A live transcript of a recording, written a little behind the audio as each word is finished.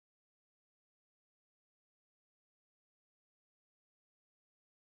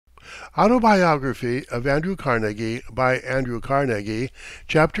Autobiography of Andrew Carnegie by Andrew Carnegie,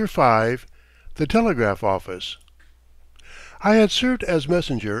 Chapter 5, The Telegraph Office. I had served as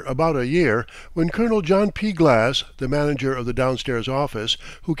messenger about a year when Colonel John P. Glass, the manager of the downstairs office,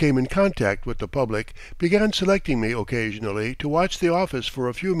 who came in contact with the public, began selecting me occasionally to watch the office for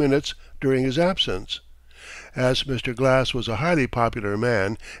a few minutes during his absence. As Mr. Glass was a highly popular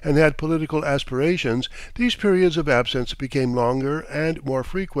man and had political aspirations, these periods of absence became longer and more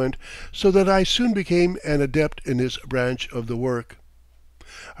frequent, so that I soon became an adept in his branch of the work.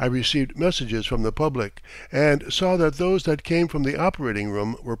 I received messages from the public, and saw that those that came from the operating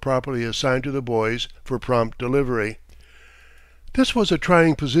room were properly assigned to the boys for prompt delivery. This was a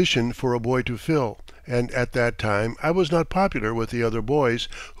trying position for a boy to fill, and at that time I was not popular with the other boys,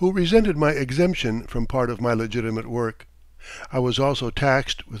 who resented my exemption from part of my legitimate work. I was also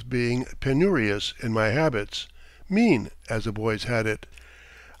taxed with being penurious in my habits, mean, as the boys had it.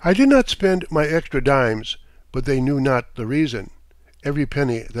 I did not spend my extra dimes, but they knew not the reason. Every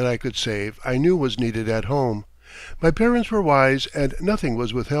penny that I could save I knew was needed at home. My parents were wise, and nothing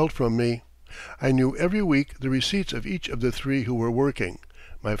was withheld from me. I knew every week the receipts of each of the three who were working,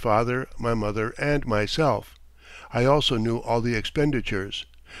 my father, my mother, and myself. I also knew all the expenditures.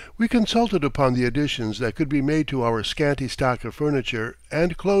 We consulted upon the additions that could be made to our scanty stock of furniture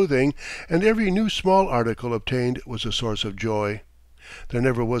and clothing, and every new small article obtained was a source of joy. There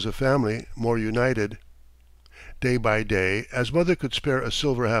never was a family more united. Day by day, as mother could spare a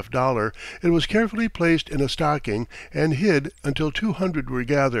silver $half, it was carefully placed in a stocking and hid until 200 were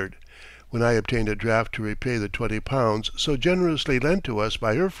gathered, when I obtained a draft to repay the £20 so generously lent to us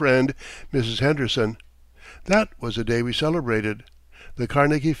by her friend, Mrs. Henderson. That was the day we celebrated. The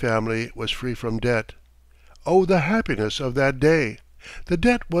Carnegie family was free from debt. Oh, the happiness of that day! The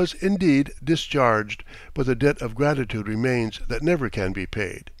debt was indeed discharged, but the debt of gratitude remains that never can be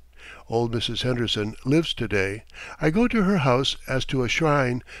paid. Old Mrs. Henderson lives today. I go to her house as to a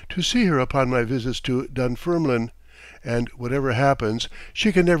shrine, to see her upon my visits to Dunfermline, and whatever happens,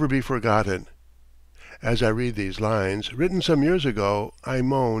 she can never be forgotten. As I read these lines, written some years ago, I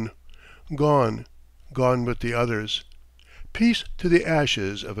moan. Gone, gone with the others. Peace to the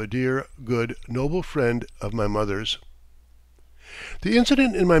ashes of a dear, good, noble friend of my mother's. The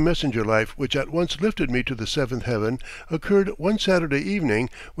incident in my messenger life which at once lifted me to the seventh heaven occurred one Saturday evening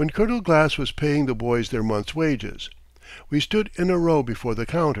when Colonel Glass was paying the boys their month's wages. We stood in a row before the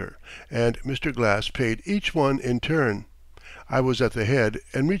counter, and Mr. Glass paid each one in turn. I was at the head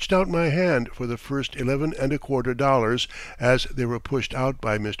and reached out my hand for the first $11¼ as they were pushed out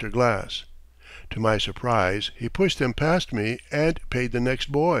by Mr. Glass. To my surprise, he pushed them past me and paid the next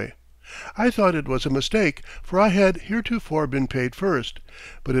boy. I thought it was a mistake, for I had heretofore been paid first,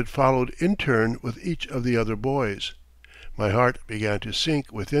 but it followed in turn with each of the other boys. My heart began to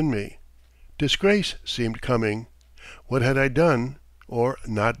sink within me. Disgrace seemed coming. What had I done or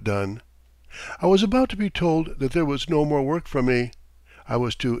not done? I was about to be told that there was no more work for me. I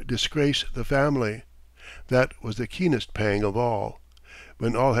was to disgrace the family. That was the keenest pang of all.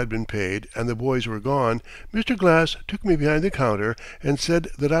 When all had been paid and the boys were gone, Mr. Glass took me behind the counter and said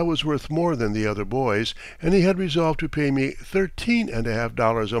that I was worth more than the other boys, and he had resolved to pay me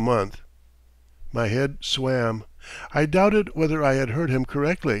 $13½ a month. My head swam. I doubted whether I had heard him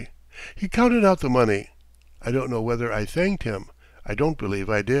correctly. He counted out the money. I don't know whether I thanked him. I don't believe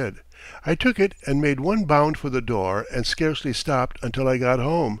I did. I took it and made one bound for the door and scarcely stopped until I got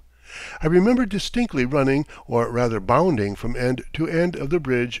home. I remember distinctly running, or rather bounding, from end to end of the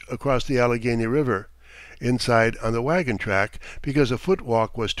bridge across the Allegheny River, inside on the wagon track, because the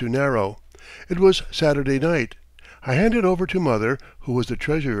footwalk was too narrow. It was Saturday night. I handed over to mother, who was the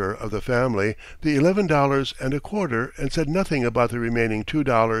treasurer of the family, the $11¼ and said nothing about the remaining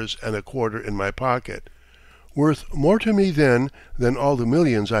 $2¼ in my pocket, worth more to me then than all the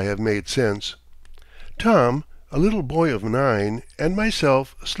millions I have made since. Tom, a little boy of 9, and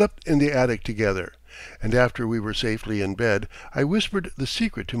myself slept in the attic together, and after we were safely in bed I whispered the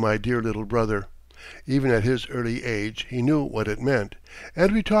secret to my dear little brother. Even at his early age he knew what it meant,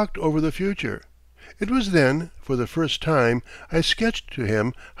 and we talked over the future. It was then, for the first time, I sketched to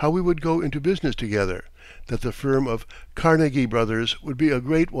him how we would go into business together, that the firm of Carnegie Brothers would be a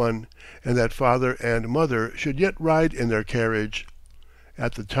great one, and that father and mother should yet ride in their carriage.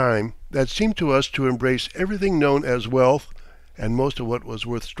 At the time, that seemed to us to embrace everything known as wealth and most of what was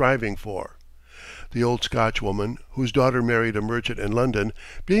worth striving for. The old Scotchwoman, whose daughter married a merchant in London,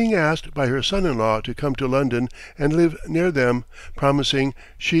 being asked by her son-in-law to come to London and live near them, promising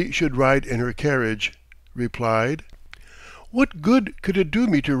she should ride in her carriage, replied, "What good could it do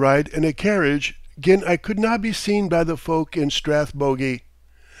me to ride in a carriage gin I could not be seen by the folk in Strathbogie?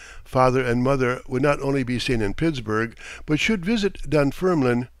 Father and mother would not only be seen in Pittsburgh, but should visit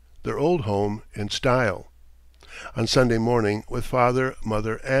Dunfermline, their old home, in style. On Sunday morning, with father,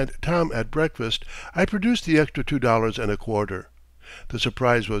 mother, and Tom at breakfast, I produced the extra $2.25. The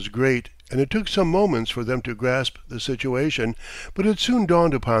surprise was great, and it took some moments for them to grasp the situation, but it soon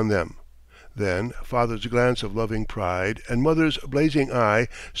dawned upon them. Then father's glance of loving pride and mother's blazing eye,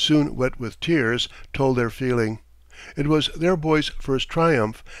 soon wet with tears, told their feeling. It was their boy's first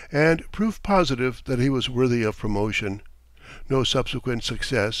triumph, and proof positive that he was worthy of promotion. No subsequent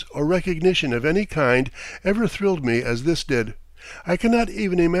success or recognition of any kind ever thrilled me as this did. I cannot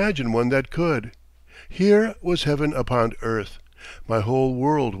even imagine one that could. Here was heaven upon earth. My whole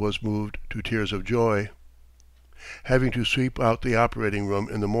world was moved to tears of joy. Having to sweep out the operating room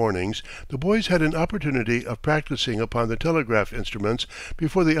in the mornings, the boys had an opportunity of practicing upon the telegraph instruments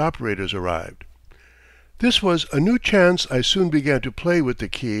before the operators arrived. This was a new chance. I soon began to play with the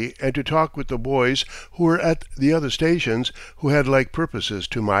key and to talk with the boys who were at the other stations, who had like purposes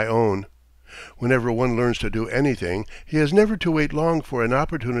to my own. Whenever one learns to do anything, he has never to wait long for an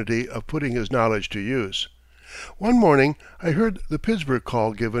opportunity of putting his knowledge to use. One morning I heard the Pittsburgh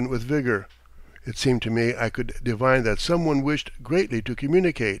call given with vigor. It seemed to me I could divine that someone wished greatly to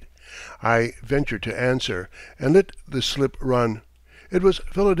communicate. I ventured to answer, and let the slip run. It was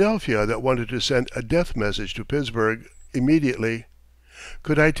Philadelphia that wanted to send a death message to Pittsburgh immediately.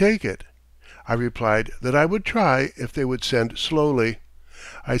 Could I take it? I replied that I would try if they would send slowly.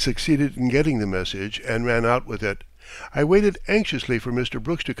 I succeeded in getting the message and ran out with it. I waited anxiously for Mr.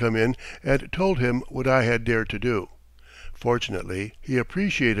 Brooks to come in and told him what I had dared to do. Fortunately, he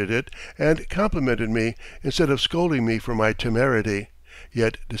appreciated it and complimented me instead of scolding me for my temerity,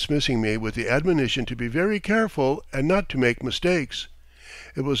 yet dismissing me with the admonition to be very careful and not to make mistakes.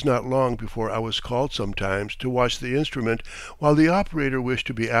 It was not long before I was called sometimes to watch the instrument while the operator wished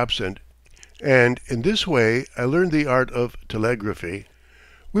to be absent, and in this way I learned the art of telegraphy.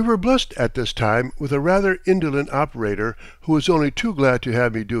 We were blessed at this time with a rather indolent operator who was only too glad to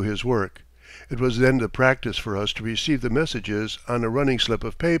have me do his work. It was then the practice for us to receive the messages on a running slip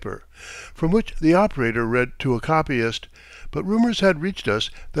of paper, from which the operator read to a copyist, but rumors had reached us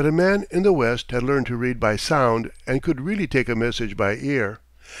that a man in the West had learned to read by sound and could really take a message by ear.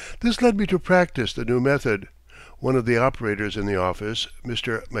 This led me to practice the new method. One of the operators in the office,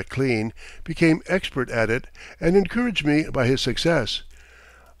 Mr. McLean, became expert at it and encouraged me by his success.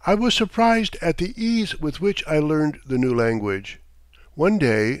 I was surprised at the ease with which I learned the new language. One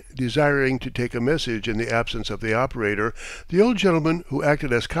day, desiring to take a message in the absence of the operator, the old gentleman who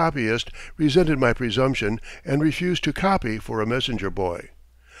acted as copyist resented my presumption and refused to copy for a messenger boy.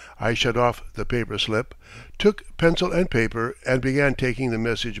 I shut off the paper slip, took pencil and paper, and began taking the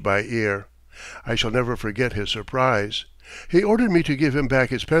message by ear. I shall never forget his surprise. He ordered me to give him back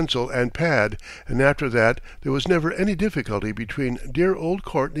his pencil and pad, and after that there was never any difficulty between dear old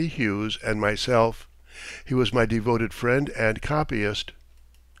Courtney Hughes and myself. He was my devoted friend and copyist.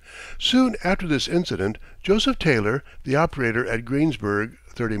 Soon after this incident, Joseph Taylor, the operator at Greensburg,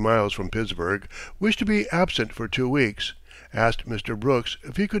 30 miles from Pittsburgh, wished to be absent for 2 weeks, asked Mr. Brooks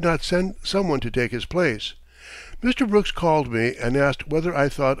if he could not send someone to take his place. Mr. Brooks called me and asked whether I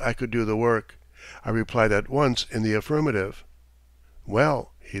thought I could do the work. I replied at once in the affirmative.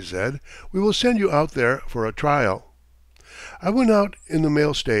 "Well," he said, "we will send you out there for a trial." I went out in the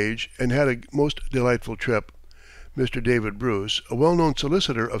mail stage and had a most delightful trip. Mr. David Bruce, a well-known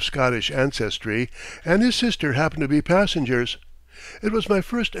solicitor of Scottish ancestry, and his sister happened to be passengers. It was my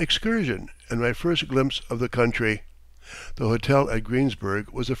first excursion and my first glimpse of the country. The hotel at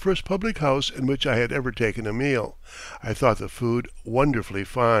Greensburg was the first public house in which I had ever taken a meal. I thought the food wonderfully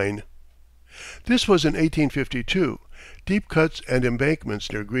fine. This was in 1852. Deep cuts and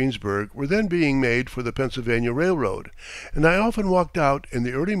embankments near Greensburg were then being made for the Pennsylvania Railroad, and I often walked out in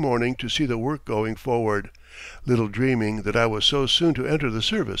the early morning to see the work going forward, little dreaming that I was so soon to enter the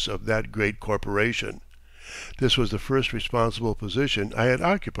service of that great corporation. This was the first responsible position I had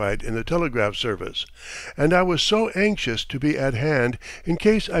occupied in the telegraph service, and I was so anxious to be at hand in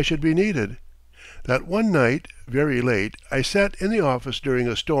case I should be needed, that one night, very late, I sat in the office during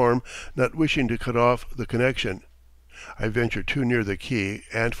a storm, not wishing to cut off the connection. I ventured too near the key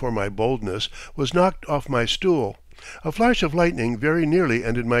and, for my boldness, was knocked off my stool. A flash of lightning very nearly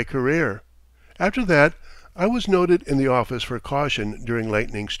ended my career. After that, I was noted in the office for caution during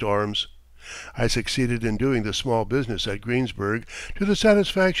lightning storms. I succeeded in doing the small business at Greensburg to the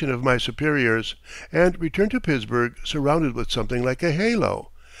satisfaction of my superiors, and returned to Pittsburgh surrounded with something like a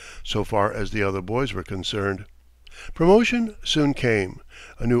halo, so far as the other boys were concerned. Promotion soon came.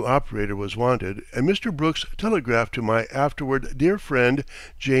 A new operator was wanted, and Mr. Brooks telegraphed to my afterward dear friend,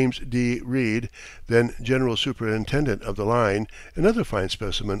 James D. Reed, then General Superintendent of the line, another fine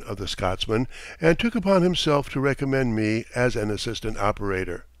specimen of the Scotsman, and took upon himself to recommend me as an assistant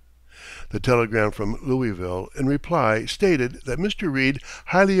operator. The telegram from Louisville, in reply, stated that Mr. Reed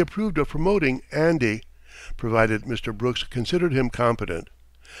highly approved of promoting "Andy," provided Mr. Brooks considered him competent.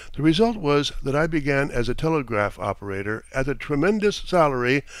 The result was that I began as a telegraph operator at the tremendous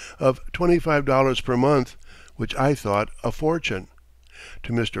salary of $25 per month, which I thought a fortune.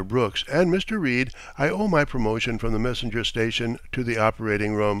 To Mr. Brooks and Mr. Reed I owe my promotion from the messenger station to the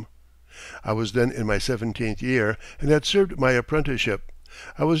operating room. I was then in my 17th year and had served my apprenticeship.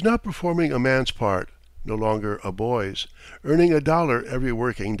 I was now performing a man's part, no longer a boy's, earning $1 every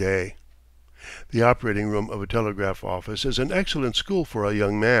working day. The operating room of a telegraph office is an excellent school for a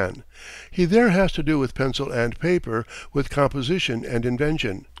young man. He there has to do with pencil and paper, with composition and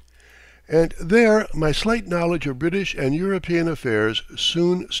invention. And there my slight knowledge of British and European affairs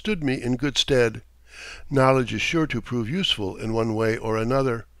soon stood me in good stead. Knowledge is sure to prove useful in one way or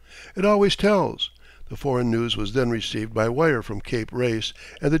another. It always tells. The foreign news was then received by wire from Cape Race,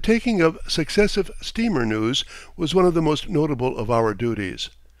 and the taking of successive steamer news was one of the most notable of our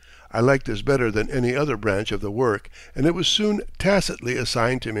duties. I liked this better than any other branch of the work, and it was soon tacitly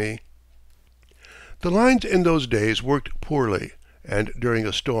assigned to me. The lines in those days worked poorly, and during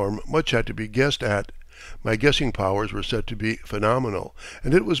a storm much had to be guessed at. My guessing powers were said to be phenomenal,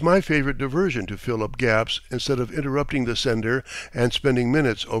 and it was my favorite diversion to fill up gaps instead of interrupting the sender and spending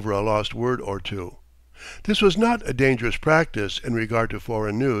minutes over a lost word or two. This was not a dangerous practice in regard to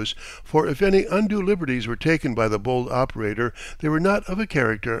foreign news, for if any undue liberties were taken by the bold operator they were not of a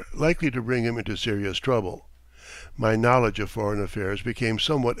character likely to bring him into serious trouble. My knowledge of foreign affairs became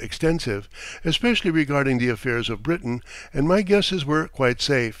somewhat extensive, especially regarding the affairs of Britain, and my guesses were quite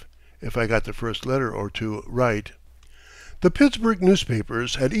safe, if I got the first letter or two right. The Pittsburgh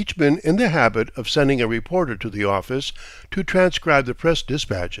newspapers had each been in the habit of sending a reporter to the office to transcribe the press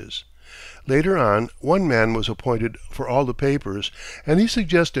dispatches. Later on, one man was appointed for all the papers, and he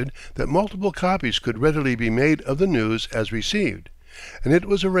suggested that multiple copies could readily be made of the news as received, and it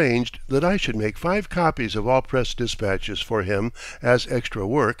was arranged that I should make 5 copies of all press dispatches for him as extra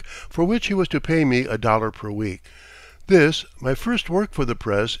work, for which he was to pay me $1 per week. This, my first work for the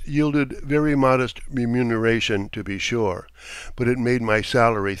press, yielded very modest remuneration, to be sure, but it made my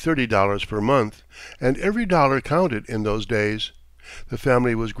salary $30 per month, and every dollar counted in those days. The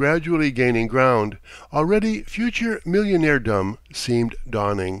family was gradually gaining ground. Already future millionairedom seemed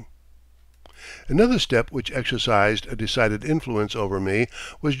dawning. Another step which exercised a decided influence over me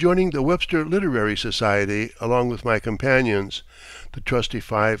was joining the Webster Literary Society along with my companions, the trusty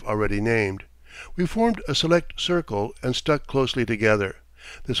 5 already named. We formed a select circle and stuck closely together.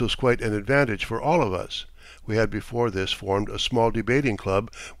 This was quite an advantage for all of us. We had before this formed a small debating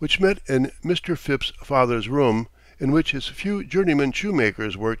club which met in Mr. Phipps's father's room, in which his few journeyman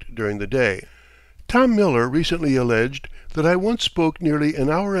shoemakers worked during the day. Tom Miller recently alleged that I once spoke nearly an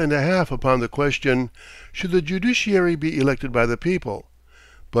hour and a half upon the question, "Should the judiciary be elected by the people?"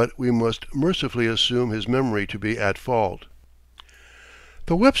 but we must mercifully assume his memory to be at fault.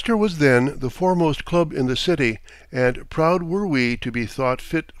 The Webster was then the foremost club in the city, and proud were we to be thought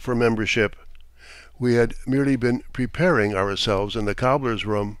fit for membership. We had merely been preparing ourselves in the cobbler's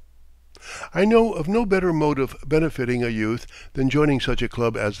room. I know of no better mode of benefiting a youth than joining such a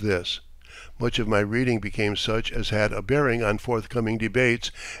club as this. Much of my reading became such as had a bearing on forthcoming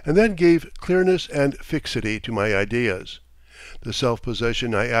debates, and that gave clearness and fixity to my ideas. The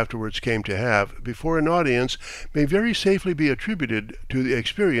self-possession I afterwards came to have before an audience may very safely be attributed to the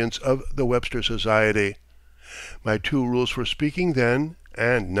experience of the Webster Society. My 2 rules for speaking then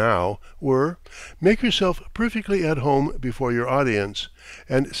and now were: make yourself perfectly at home before your audience,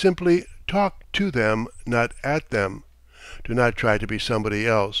 and simply talk to them, not at them. Do not try to be somebody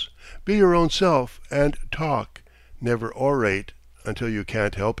else. Be your own self and talk. Never orate until you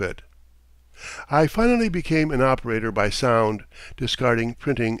can't help it. I finally became an operator by sound, discarding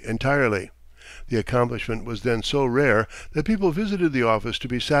printing entirely. The accomplishment was then so rare that people visited the office to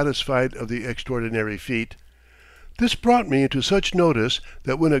be satisfied of the extraordinary feat. This brought me into such notice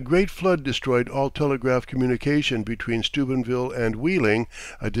that when a great flood destroyed all telegraph communication between Steubenville and Wheeling,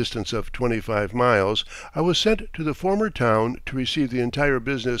 a distance of 25 miles, I was sent to the former town to receive the entire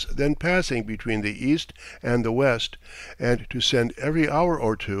business then passing between the East and the West, and to send every hour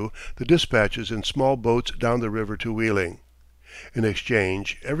or two the dispatches in small boats down the river to Wheeling. In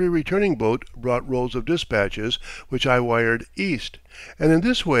exchange, every returning boat brought rolls of dispatches which I wired East, and in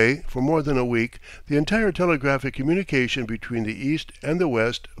this way, for more than a week, the entire telegraphic communication between the East and the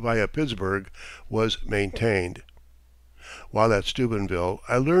West via Pittsburgh was maintained. While at Steubenville,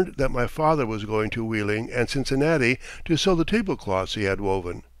 I learned that my father was going to Wheeling and Cincinnati to sell the tablecloths he had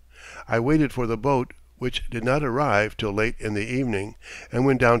woven. I waited for the boat, which did not arrive till late in the evening, and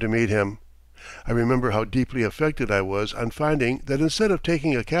went down to meet him. I remember how deeply affected I was on finding that instead of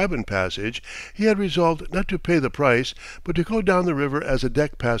taking a cabin passage, he had resolved not to pay the price, but to go down the river as a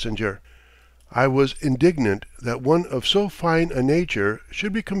deck passenger. I was indignant that one of so fine a nature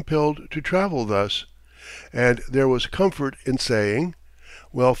should be compelled to travel thus, and there was comfort in saying,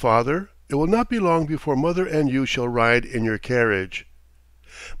 "Well, father, it will not be long before mother and you shall ride in your carriage."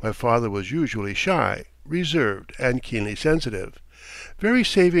 My father was usually shy, reserved, and keenly sensitive, very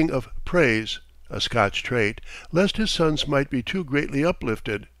saving of praise, a Scotch trait, lest his sons might be too greatly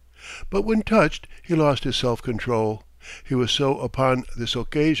uplifted. But when touched, he lost his self-control. He was so upon this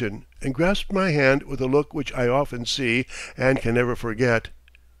occasion, and grasped my hand with a look which I often see and can never forget.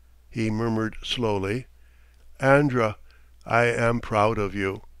 He murmured slowly, "Andra, I am proud of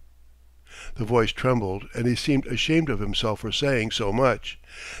you." The voice trembled, and he seemed ashamed of himself for saying so much.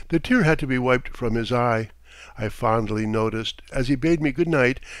 The tear had to be wiped from his eye, I fondly noticed, as he bade me good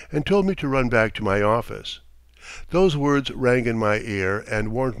night and told me to run back to my office. Those words rang in my ear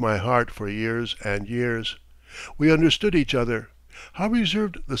and warmed my heart for years and years. We understood each other. How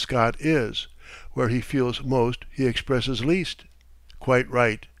reserved the Scot is. Where he feels most he expresses least. Quite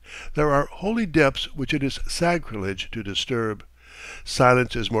right. There are holy depths which it is sacrilege to disturb.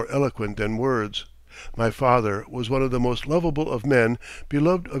 Silence is more eloquent than words. My father was one of the most lovable of men,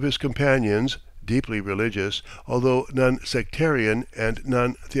 beloved of his companions, deeply religious, although non-sectarian and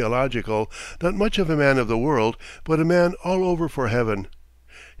non-theological, not much of a man of the world, but a man all over for heaven.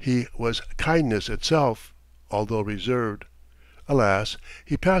 He was kindness itself, although reserved. Alas,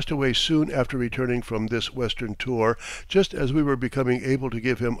 he passed away soon after returning from this Western tour, just as we were becoming able to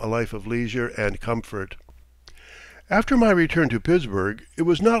give him a life of leisure and comfort. After my return to Pittsburgh, it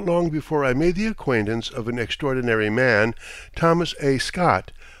was not long before I made the acquaintance of an extraordinary man, Thomas A.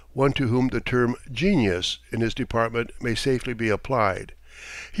 Scott, one to whom the term "genius" in his department may safely be applied.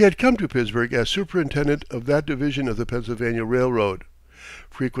 He had come to Pittsburgh as superintendent of that division of the Pennsylvania Railroad.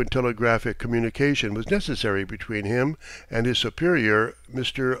 Frequent telegraphic communication was necessary between him and his superior,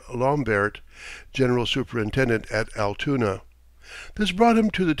 Mr. Lombert, general superintendent at Altoona. This brought him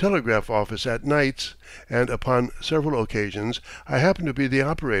to the telegraph office at nights, and upon several occasions I happened to be the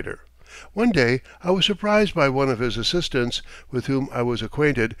operator. One day I was surprised by one of his assistants, with whom I was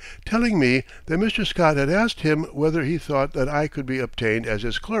acquainted, telling me that Mr. Scott had asked him whether he thought that I could be obtained as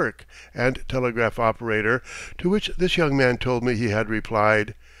his clerk and telegraph operator, to which this young man told me he had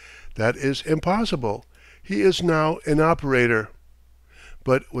replied, "That is impossible. He is now an operator."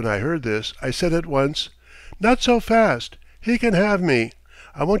 But when I heard this, I said at once, "Not so fast. He can have me.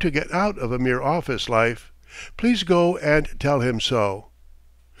 I want to get out of a mere office life. Please go and tell him so."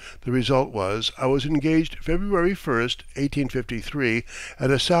 The result was I was engaged February 1st, 1853, at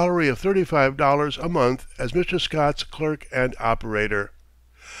a salary of $35 a month as Mr. Scott's clerk and operator.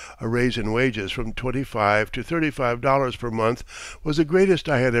 A raise in wages from $25 to $35 per month was the greatest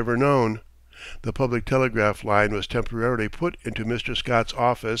I had ever known. The public telegraph line was temporarily put into Mr. Scott's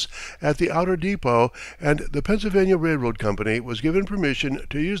office at the outer depot, and the Pennsylvania Railroad Company was given permission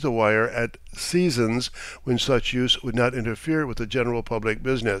to use the wire at seasons when such use would not interfere with the general public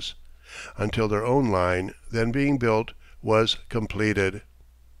business, until their own line, then being built, was completed.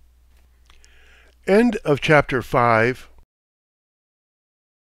 End of chapter 5.